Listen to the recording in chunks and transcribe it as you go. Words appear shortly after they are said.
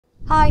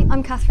Hi,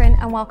 I'm Catherine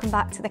and welcome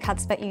back to the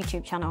CAD Spec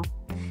YouTube channel.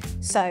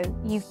 So,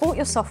 you've bought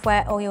your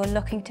software or you're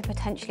looking to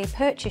potentially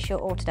purchase your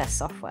Autodesk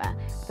software,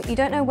 but you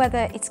don't know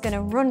whether it's going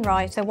to run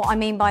right. So what I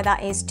mean by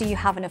that is, do you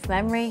have enough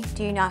memory?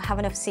 Do you now have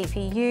enough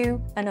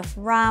CPU, enough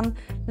RAM?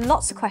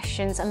 Lots of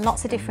questions and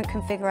lots of different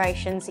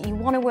configurations that you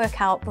want to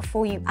work out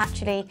before you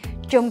actually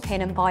jump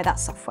in and buy that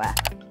software.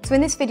 So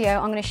in this video,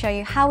 I'm going to show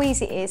you how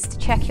easy it is to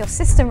check your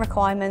system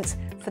requirements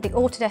for the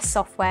Autodesk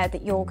software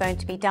that you're going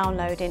to be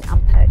downloading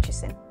and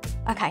purchasing.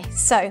 Okay,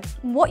 so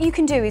what you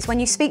can do is when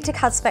you speak to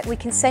CAD Spec, we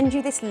can send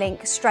you this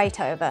link straight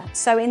over.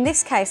 So in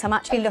this case, I'm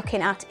actually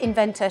looking at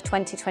Inventor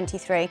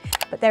 2023,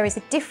 but there is a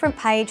different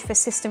page for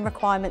system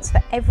requirements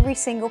for every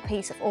single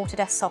piece of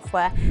Autodesk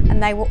software,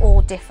 and they will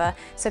all differ.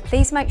 So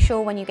please make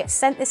sure when you get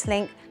sent this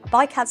link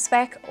by CAD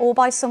Spec or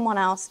by someone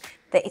else,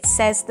 that it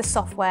says the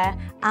software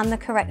and the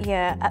correct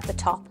year at the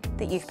top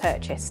that you've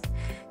purchased.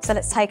 So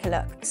let's take a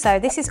look. So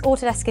this is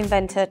Autodesk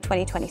Inventor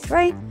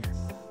 2023.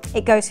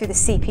 It goes through the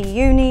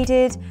CPU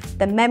needed,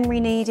 the memory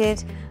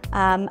needed,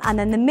 and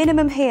then the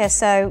minimum here.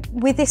 So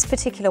with this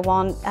particular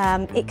one,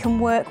 it can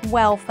work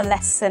well for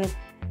less than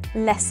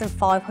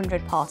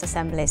 500 part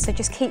assemblies. So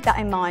just keep that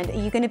in mind. Are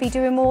you going to be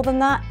doing more than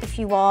that? If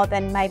you are,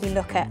 then maybe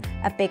look at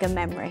a bigger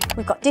memory.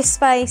 We've got disk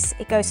space,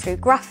 it goes through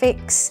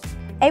graphics,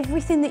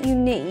 everything that you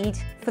need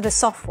for the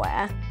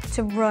software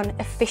to run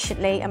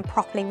efficiently and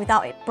properly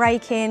without it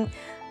breaking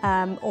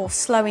or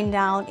slowing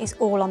down is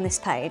all on this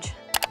page.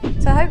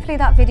 So hopefully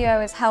that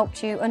video has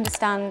helped you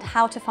understand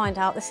how to find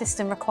out the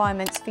system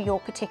requirements for your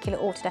particular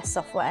Autodesk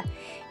software.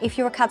 If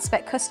you're a CAD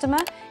Spec customer,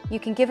 you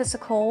can give us a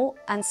call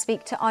and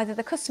speak to either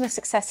the customer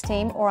success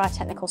team or our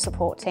technical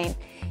support team.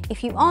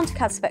 If you aren't a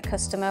CAD Spec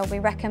customer, we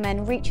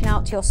recommend reaching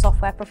out to your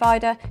software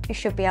provider who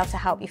should be able to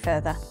help you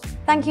further.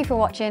 Thank you for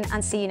watching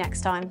and see you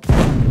next time.